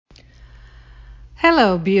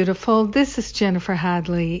Hello, beautiful. This is Jennifer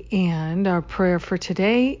Hadley, and our prayer for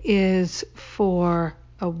today is for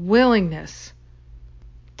a willingness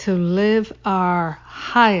to live our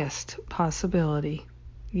highest possibility.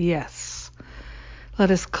 Yes.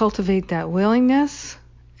 Let us cultivate that willingness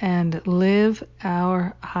and live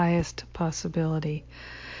our highest possibility.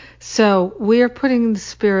 So we are putting the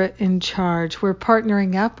Spirit in charge. We're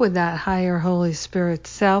partnering up with that higher Holy Spirit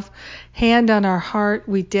self. Hand on our heart,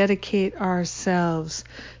 we dedicate ourselves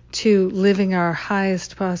to living our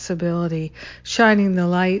highest possibility, shining the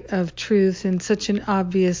light of truth in such an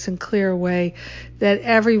obvious and clear way that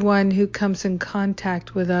everyone who comes in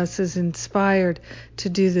contact with us is inspired to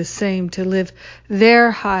do the same, to live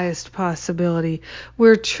their highest possibility.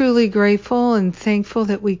 We're truly grateful and thankful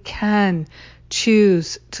that we can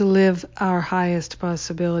choose to live our highest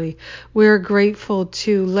possibility. We're grateful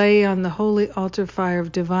to lay on the holy altar fire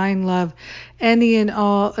of divine love any and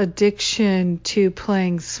all addiction to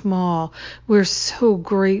playing small. We're so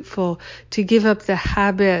grateful to give up the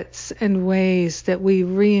habits and ways that we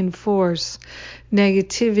reinforce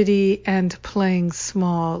negativity and playing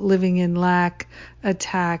small. Living in lack,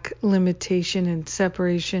 attack, limitation, and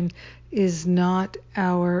separation is not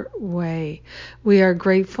our way. We are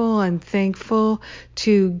grateful and thankful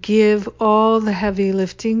to give all the heavy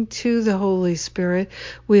lifting to the Holy Spirit.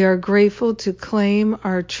 We are grateful to claim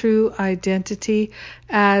our true identity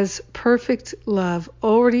as perfect love,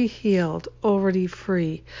 already healed, already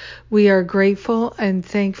free. We are grateful and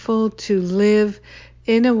thankful to live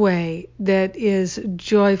in a way that is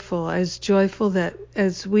joyful that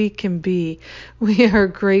as we can be. We are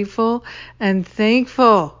grateful and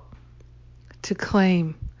thankful to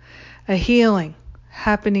claim a healing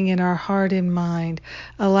happening in our heart and mind,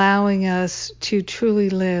 allowing us to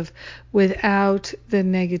truly live without the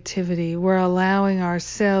negativity. We're allowing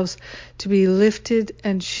ourselves to be lifted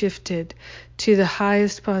and shifted to the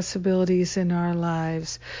highest possibilities in our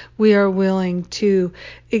lives. We are willing to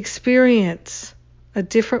experience a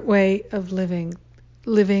different way of living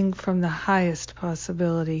from the highest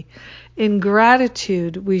possibility. In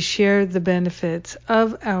gratitude, we share the benefits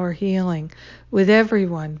of our healing with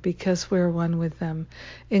everyone because we're one with them.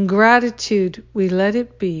 In gratitude, we let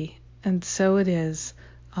it be, and so it is.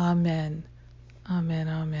 Amen. Amen.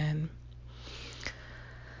 Amen.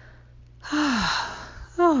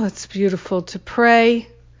 Oh, it's beautiful to pray.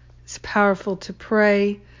 It's powerful to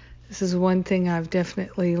pray. This is one thing I've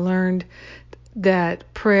definitely learned,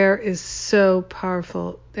 that prayer is so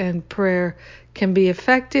powerful, and prayer can be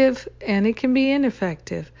effective and it can be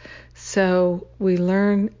ineffective. So we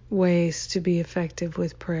learn ways to be effective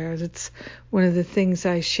with prayer. That's one of the things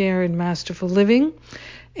I share in Masterful Living.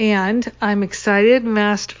 And I'm excited.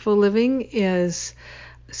 Masterful Living is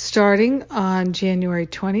starting on January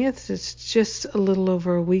 20th. It's just a little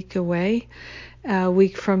over a week away, a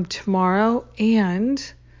week from tomorrow,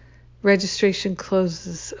 and registration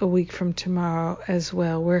closes a week from tomorrow as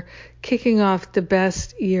well. We're kicking off the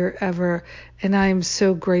best year ever, and I am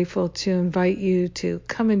so grateful to invite you to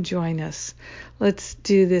come and join us. Let's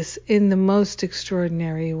do this in the most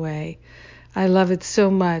extraordinary way. I love it so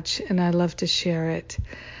much, and I love to share it.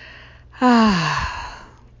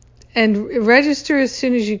 And register as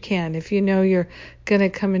soon as you can if you know you're going to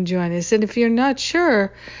come and join us. And if you're not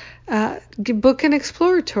sure, book an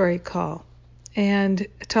exploratory call and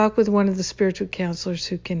talk with one of the spiritual counselors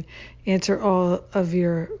who can answer all of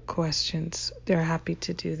your questions. They're happy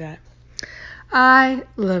to do that. I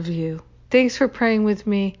love you. Thanks for praying with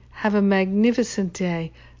me. Have a magnificent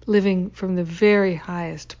day living from the very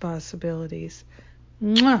highest possibilities.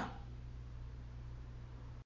 Mwah.